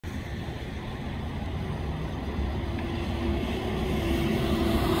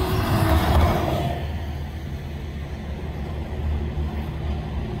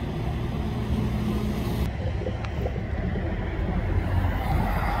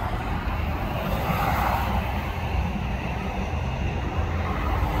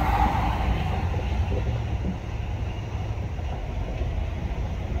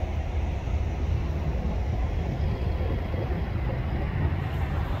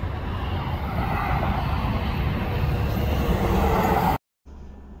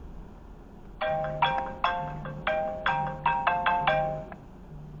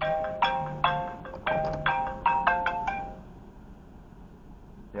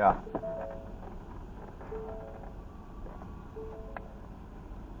Yeah.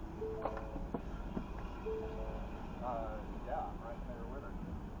 Yeah, I'm right there with her.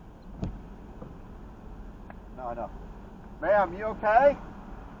 No, I know. Ma'am, you okay?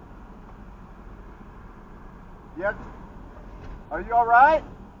 Yep. Are you all right?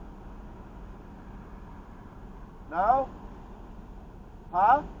 No?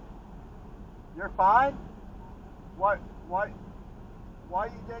 Huh? You're fine? What? Why are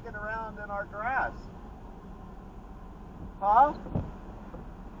you digging around in our grass? Huh?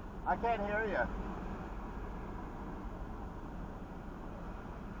 I can't hear you.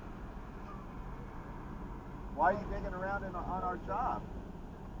 Why are you digging around on our job?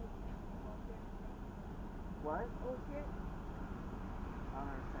 What? I don't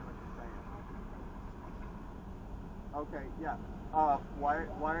understand what you're saying. Okay, yeah. Why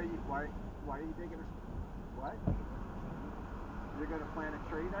are you digging? What? You're gonna plant a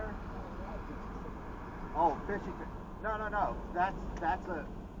tree there? Oh, fishing. No. That's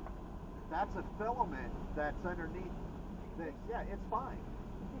a filament that's underneath. Yeah, it's fine.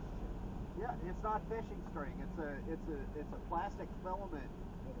 Yeah, it's not fishing string. It's a plastic filament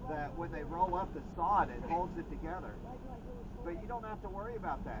that when they roll up the sod, it holds it together. But you don't have to worry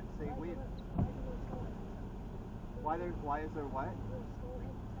about that. See, why is there what?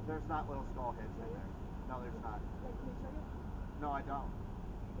 There's not little skull heads in there. No, there's not. No, I don't.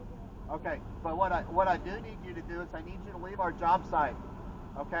 Okay, but what I do need you to do is I need you to leave our job site.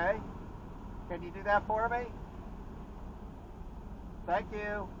 Okay? Can you do that for me? Thank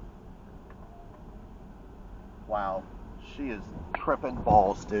you. Wow, she is tripping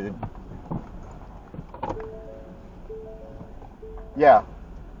balls, dude. Yeah.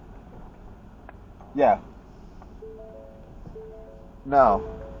 Yeah. No.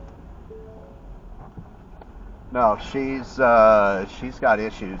 No, she's got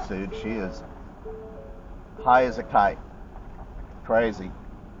issues, dude. She is high as a kite. Crazy.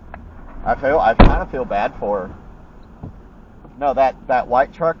 I kind of feel bad for her. No, that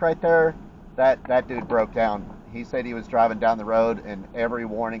white truck right there, that dude broke down. He said he was driving down the road and every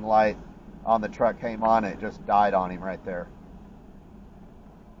warning light on the truck came on. It just died on him right there.